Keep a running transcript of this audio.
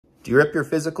Do you rip your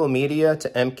physical media to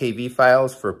MKV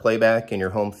files for playback in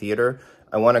your home theater?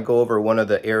 I want to go over one of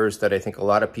the errors that I think a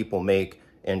lot of people make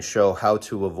and show how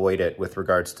to avoid it with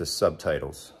regards to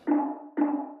subtitles.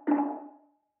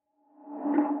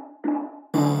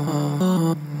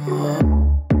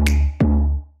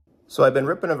 So I've been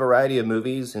ripping a variety of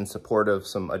movies in support of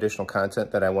some additional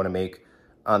content that I want to make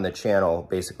on the channel,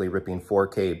 basically ripping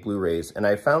 4K Blu-rays, and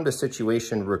I found a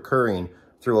situation recurring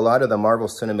through a lot of the Marvel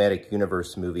Cinematic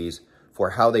Universe movies for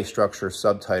how they structure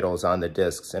subtitles on the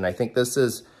discs. And I think this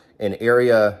is an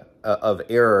area of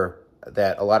error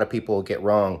that a lot of people get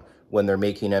wrong when they're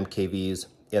making MKVs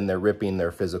and they're ripping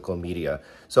their physical media.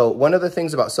 So one of the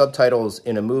things about subtitles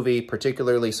in a movie,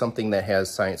 particularly something that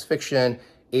has science fiction,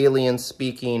 aliens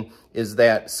speaking, is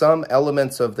that some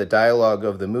elements of the dialogue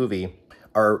of the movie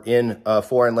are in a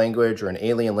foreign language or an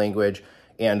alien language,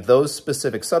 and those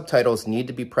specific subtitles need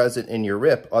to be present in your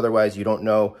rip. Otherwise, you don't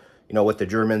know, what the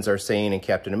Germans are saying in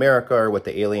Captain America or what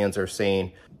the aliens are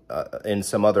saying in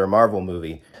some other Marvel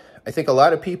movie. I think a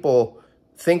lot of people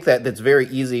think that it's very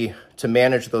easy to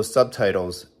manage those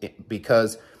subtitles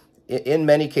because in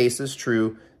many cases,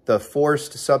 true, the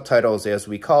forced subtitles, as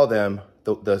we call them,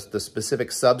 the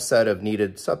specific subset of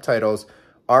needed subtitles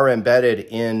are embedded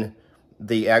in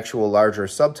the actual larger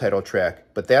subtitle track,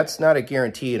 but that's not a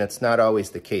guarantee and it's not always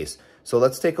the case. So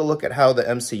let's take a look at how the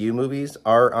MCU movies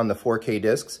are on the 4K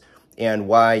discs and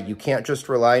why you can't just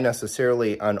rely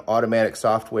necessarily on automatic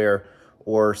software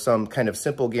or some kind of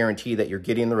simple guarantee that you're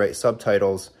getting the right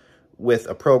subtitles with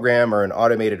a program or an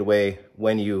automated way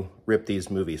when you rip these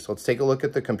movies. So let's take a look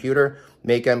at the computer,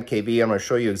 MakeMKV. I'm going to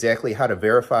show you exactly how to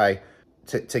verify,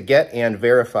 to get and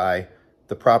verify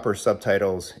the proper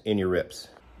subtitles in your rips.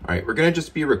 All right, we're going to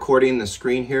just be recording the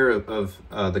screen here of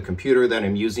the computer that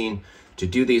I'm using to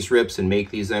do these rips and make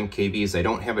these MKVs. I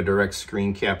don't have a direct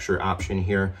screen capture option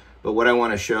here, but what I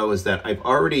want to show is that I've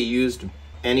already used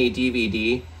any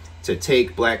DVD to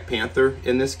take Black Panther,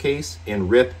 in this case, and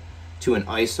rip to an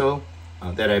ISO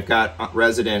that I've got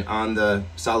resident on the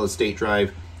solid state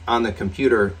drive on the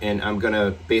computer, and I'm going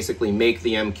to basically make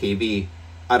the MKV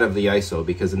out of the ISO,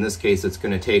 because in this case it's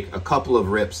going to take a couple of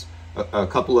rips, a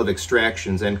couple of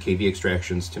extractions, MKV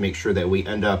extractions, to make sure that we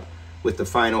end up with the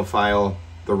final file,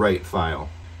 the right file.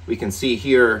 We can see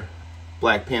here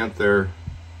Black Panther.iso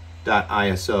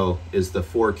is the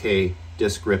 4K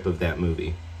disc rip of that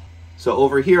movie. So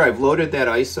over here I've loaded that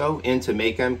ISO into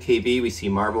MakeMKV. We see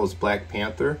Marvel's Black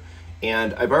Panther,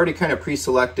 and I've already kind of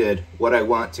pre-selected what I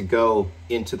want to go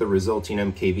into the resulting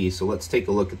MKV. So let's take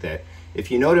a look at that.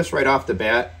 If you notice right off the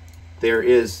bat, there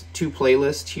is two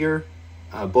playlists here.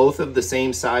 Both of the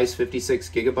same size, 56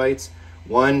 gigabytes.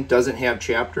 One doesn't have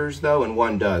chapters though, and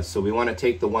one does. So we want to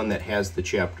take the one that has the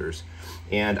chapters.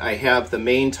 And I have the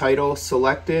main title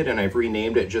selected, and I've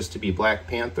renamed it just to be Black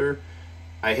Panther.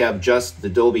 I have just the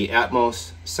Dolby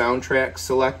Atmos soundtrack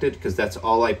selected because that's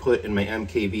all I put in my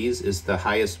MKVs is the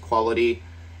highest quality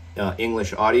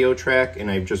English audio track,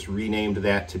 and I've just renamed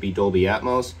that to be Dolby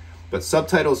Atmos. But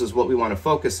subtitles is what we want to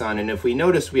focus on, and if we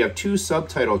notice, we have two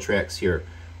subtitle tracks here.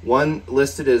 One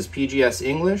listed as PGS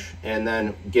English, and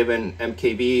then given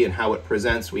MKV and how it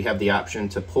presents, we have the option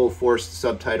to pull forced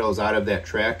subtitles out of that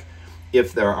track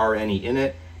if there are any in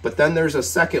it. But then there's a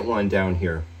second one down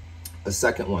here, a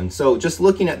second one. So just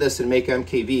looking at this in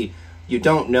MakeMKV, you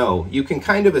don't know. You can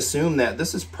kind of assume that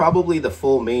this is probably the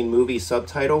full main movie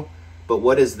subtitle, but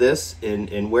what is this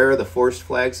and where are the forced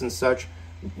flags and such?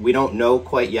 We don't know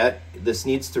quite yet. This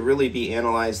needs to really be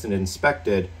analyzed and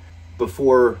inspected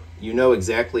before you know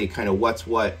exactly kind of what's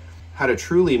what, how to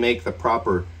truly make the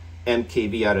proper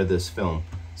MKV out of this film.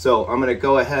 So I'm going to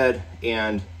go ahead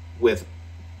and with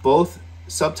both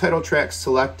subtitle tracks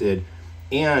selected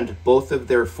and both of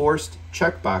their forced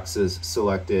checkboxes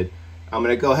selected, I'm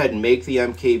going to go ahead and make the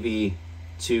MKV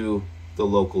to the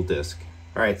local disk.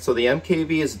 All right, so the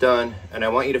MKV is done, and I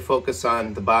want you to focus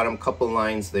on the bottom couple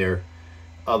lines there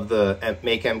of the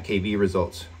MakeMKV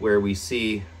results, where we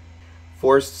see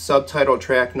forced subtitle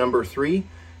track number 3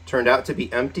 turned out to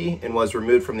be empty and was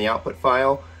removed from the output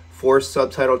file. Forced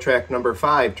subtitle track number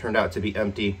 5 turned out to be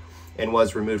empty and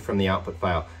was removed from the output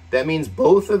file. That means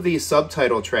both of these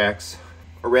subtitle tracks,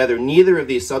 or rather neither of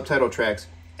these subtitle tracks,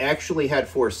 actually had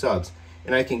forced subs.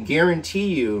 And I can guarantee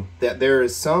you that there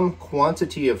is some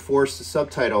quantity of forced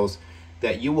subtitles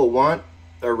that you will want,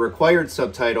 or required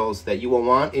subtitles that you will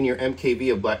want in your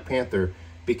MKV of Black Panther,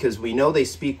 because we know they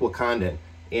speak Wakandan.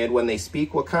 And when they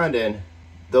speak Wakandan,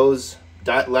 those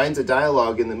lines of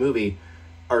dialogue in the movie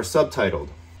are subtitled.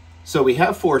 So we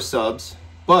have 4 subs,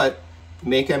 but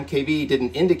MakeMKV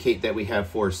didn't indicate that we have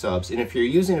 4 subs. And if you're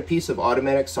using a piece of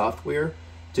automatic software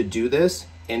to do this,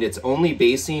 and it's only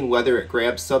basing whether it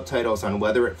grabs subtitles on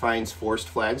whether it finds forced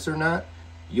flags or not,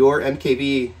 your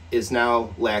MKV is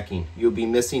now lacking. You'll be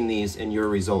missing these in your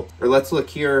result. Or let's look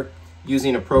here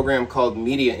using a program called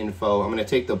Media Info. I'm going to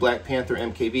take the Black Panther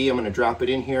MKV, I'm going to drop it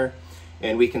in here,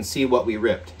 and we can see what we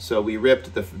ripped. So we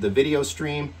ripped the video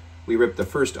stream, we ripped the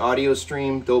first audio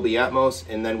stream, Dolby Atmos,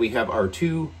 and then we have our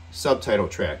 2 subtitle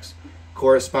tracks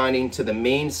corresponding to the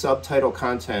main subtitle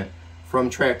content from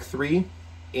track 3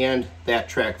 and that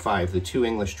track 5, the 2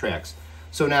 English tracks.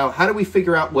 So now, how do we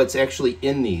figure out what's actually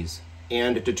in these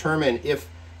and determine if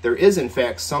there is in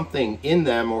fact something in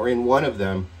them or in one of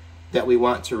them that we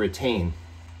want to retain?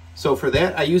 So for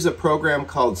that, I use a program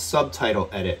called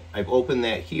SubtitleEdit. I've opened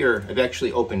that here. I've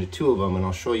actually opened 2 of them, and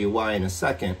I'll show you why in a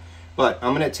second. But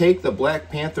I'm going to take the Black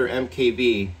Panther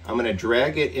MKV, I'm going to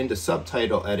drag it into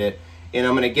SubtitleEdit, and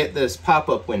I'm going to get this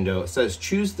pop-up window. It says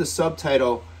choose the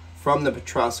subtitle from the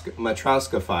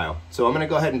Matroska file. So I'm going to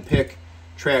go ahead and pick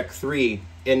track 3,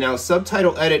 and now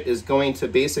SubtitleEdit is going to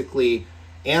basically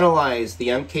analyze the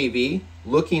MKV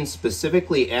looking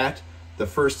specifically at the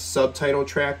first subtitle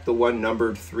track, the one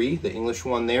numbered 3, the English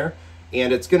one there,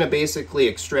 and it's going to basically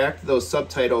extract those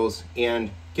subtitles and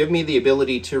give me the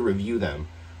ability to review them.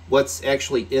 What's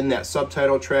actually in that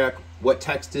subtitle track, what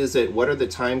text is it, what are the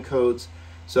time codes.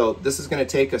 So this is going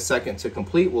to take a second to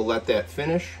complete. We'll let that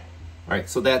finish. All right,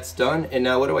 so that's done, and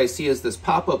now what do I see is this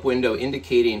pop-up window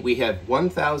indicating we have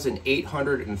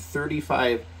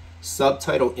 1,835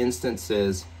 subtitle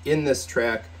instances in this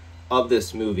track of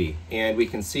this movie. And we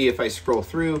can see if I scroll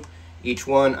through each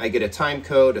one, I get a time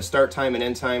code, a start time and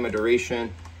end time, a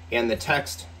duration, and the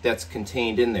text that's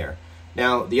contained in there.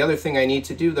 Now, the other thing I need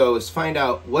to do though is find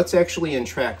out what's actually in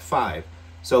track 5.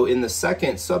 So in the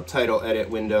second SubtitleEdit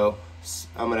window,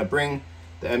 I'm going to bring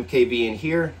the MKV in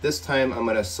here. This time I'm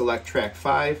going to select track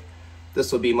 5.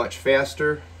 This will be much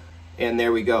faster. And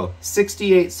there we go.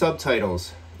 68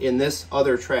 subtitles in this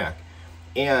other track.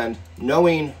 And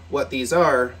knowing what these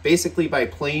are, basically by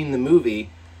playing the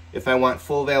movie, if I want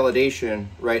full validation,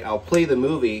 right, I'll play the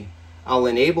movie, I'll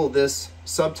enable this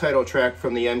subtitle track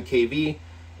from the MKV,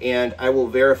 and I will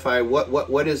verify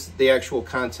what is the actual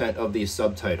content of these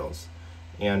subtitles.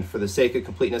 And for the sake of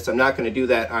completeness, I'm not going to do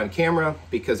that on camera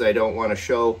because I don't want to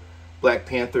show Black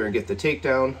Panther and get the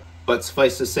takedown. But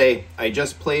suffice to say, I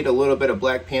just played a little bit of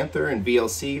Black Panther in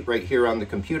VLC right here on the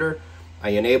computer. I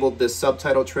enabled this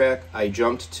subtitle track. I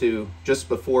jumped to just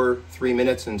before 3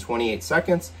 minutes and 28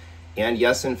 seconds. And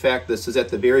yes, in fact, this is at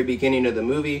the very beginning of the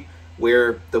movie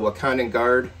where the Wakandan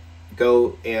guard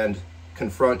go and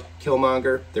confront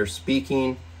Killmonger. They're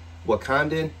speaking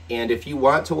Wakandan, and if you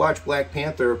want to watch Black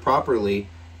Panther properly,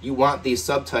 you want these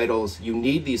subtitles, you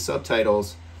need these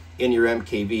subtitles in your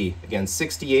MKV. Again,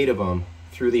 68 of them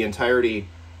through the entirety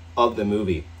of the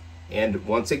movie. And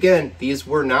once again, these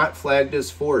were not flagged as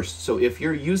forced. So if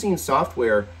you're using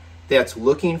software that's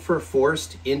looking for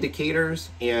forced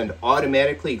indicators and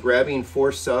automatically grabbing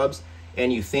forced subs,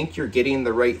 and you think you're getting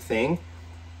the right thing,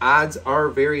 odds are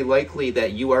very likely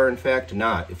that you are in fact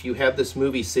not. If you have this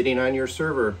movie sitting on your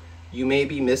server, you may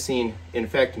be missing, in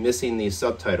fact, missing these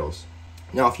subtitles.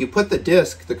 Now, if you put the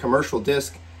disc, the commercial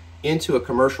disc, into a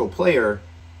commercial player,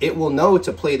 it will know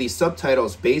to play these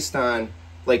subtitles based on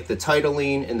like the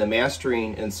titling and the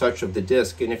mastering and such of the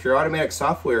disc. And if your automatic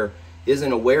software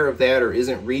isn't aware of that or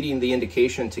isn't reading the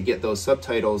indication to get those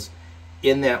subtitles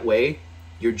in that way,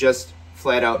 you're just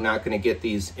flat out not going to get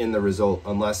these in the result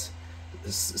unless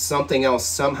something else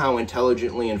somehow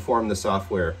intelligently informed the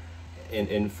software.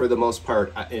 And for the most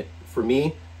part, for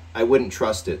me, I wouldn't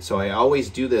trust it. So I always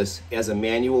do this as a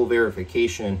manual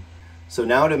verification. So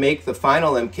now to make the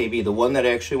final MKV, the one that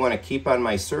I actually want to keep on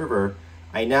my server,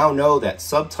 I now know that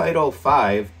subtitle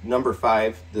 5, number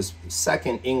 5, this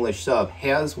second English sub,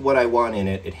 has what I want in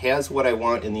it. It has what I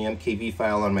want in the MKV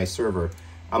file on my server.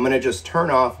 I'm going to just turn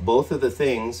off both of the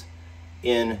things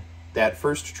in that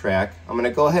first track. I'm going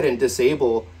to go ahead and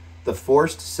disable the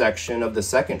forced section of the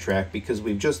second track because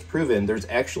we've just proven there's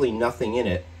actually nothing in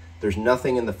it. There's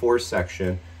nothing in the forced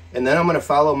section. And then I'm going to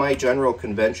follow my general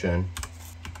convention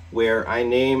where I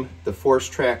name the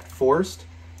forced track forced.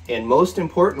 And most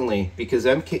importantly, because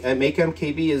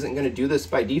MakeMKV isn't going to do this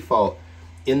by default,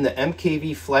 in the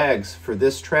MKV flags for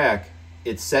this track,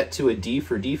 it's set to a D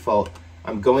for default.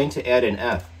 I'm going to add an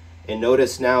F. And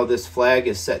notice now this flag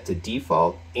is set to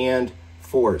default and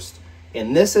forced.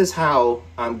 And this is how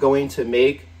I'm going to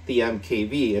make the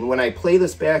MKV. And when I play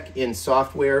this back in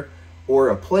software or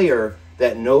a player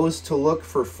that knows to look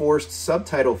for forced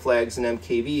subtitle flags in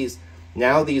MKVs,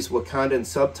 now these Wakandan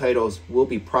subtitles will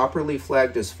be properly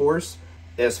flagged as forced.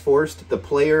 The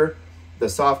player, the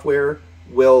software,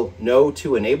 will know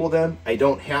to enable them. I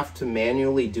don't have to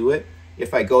manually do it.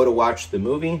 If I go to watch the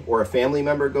movie or a family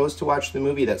member goes to watch the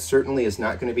movie, that certainly is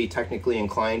not going to be technically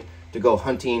inclined to go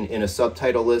hunting in a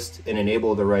subtitle list and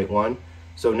enable the right one.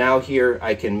 So now here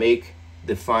I can make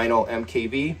the final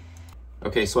MKV.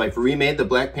 Okay, so I've remade the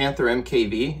Black Panther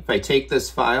MKV. If I take this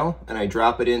file and I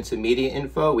drop it into media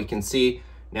info, we can see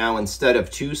now instead of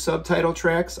 2 subtitle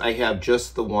tracks, I have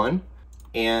just the one.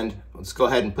 And let's go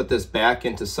ahead and put this back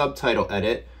into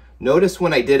SubtitleEdit. Notice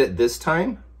when I did it this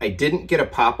time, I didn't get a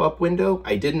pop-up window.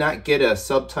 I did not get a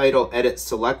SubtitleEdit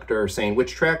selector saying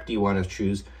which track do you want to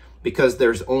choose, because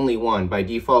there's only one. By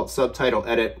default,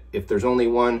 SubtitleEdit, if there's only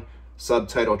one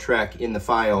subtitle track in the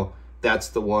file, that's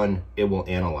the one it will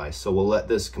analyze. So we'll let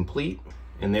this complete.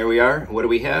 And there we are. What do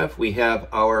we have? We have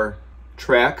our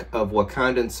track of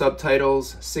Wakandan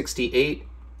subtitles 68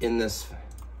 in this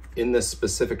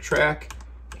specific track,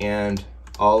 and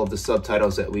all of the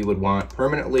subtitles that we would want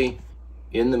permanently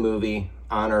in the movie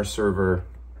on our server,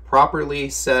 properly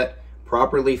set,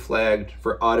 properly flagged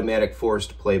for automatic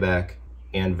forced playback,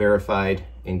 and verified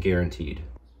and guaranteed.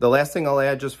 The last thing I'll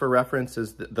add just for reference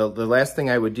is the last thing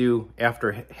I would do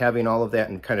after having all of that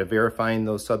and kind of verifying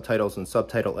those subtitles in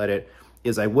SubtitleEdit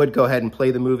is I would go ahead and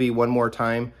play the movie one more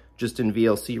time just in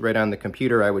VLC right on the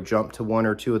computer. I would jump to 1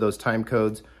 or 2 of those time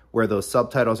codes where those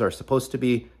subtitles are supposed to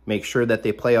be, make sure that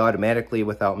they play automatically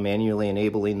without manually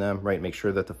enabling them, right? Make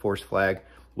sure that the force flag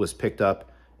was picked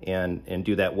up, and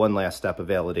do that one last step of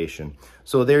validation.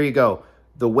 So there you go.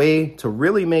 The way to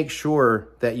really make sure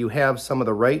that you have some of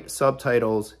the right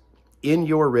subtitles in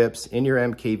your rips, in your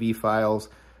MKV files.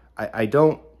 I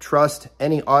don't trust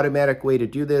any automatic way to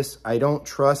do this. I don't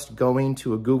trust going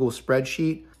to a Google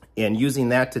spreadsheet and using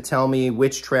that to tell me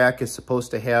which track is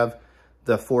supposed to have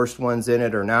the forced ones in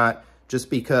it or not, just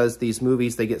because these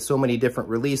movies, they get so many different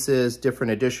releases,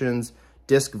 different editions,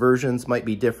 disc versions might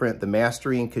be different, the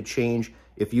mastering could change.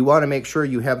 If you want to make sure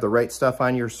you have the right stuff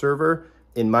on your server,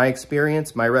 in my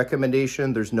experience, my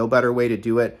recommendation, there's no better way to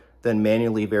do it than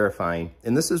manually verifying.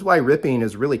 And this is why ripping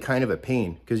is really kind of a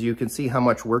pain, because you can see how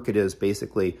much work it is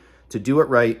basically to do it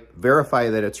right, verify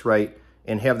that it's right,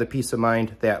 and have the peace of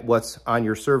mind that what's on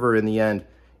your server in the end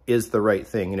is the right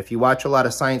thing. And if you watch a lot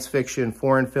of science fiction,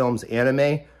 foreign films,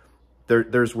 anime,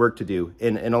 there's work to do.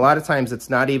 And a lot of times it's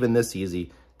not even this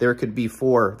easy. There could be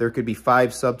 4, there could be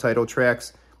 5 subtitle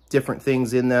tracks, different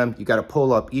things in them. You got to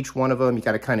pull up each one of them. You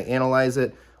got to kind of analyze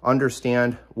it,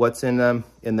 understand what's in them,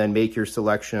 and then make your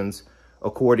selections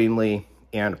accordingly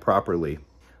and properly.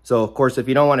 So of course, if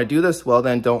you don't want to do this, well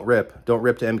then don't rip. Don't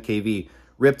rip to MKV.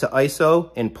 Rip to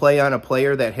ISO and play on a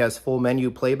player that has full menu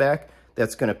playback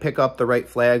that's going to pick up the right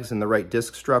flags and the right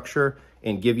disc structure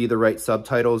and give you the right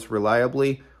subtitles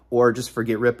reliably. Or just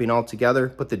forget ripping altogether.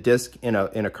 Put the disc in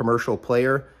a commercial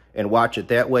player and watch it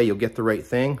that way. You'll get the right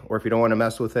thing. Or if you don't want to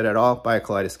mess with it at all, buy a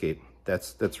Kaleidoscape.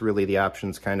 That's really the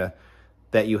options kind of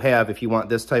that you have if you want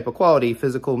this type of quality,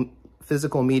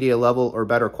 physical media level or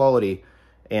better quality,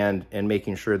 and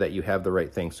making sure that you have the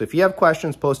right thing. So if you have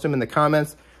questions, post them in the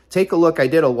comments. Take a look. I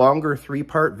did a longer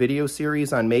 3-part video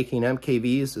series on making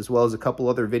MKVs, as well as a couple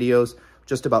other videos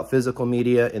just about physical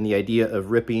media and the idea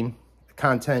of ripping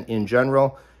content in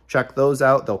general. Check those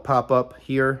out. They'll pop up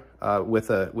here with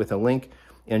a link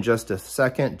in just a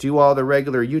second. Do all the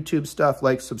regular YouTube stuff,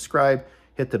 like, subscribe,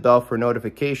 hit the bell for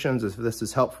notifications. If this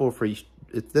is helpful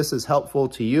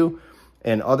to you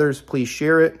and others, please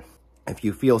share it. If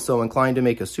you feel so inclined to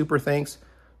make a super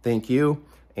thank you.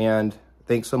 And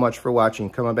thanks so much for watching.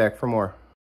 Coming back for more.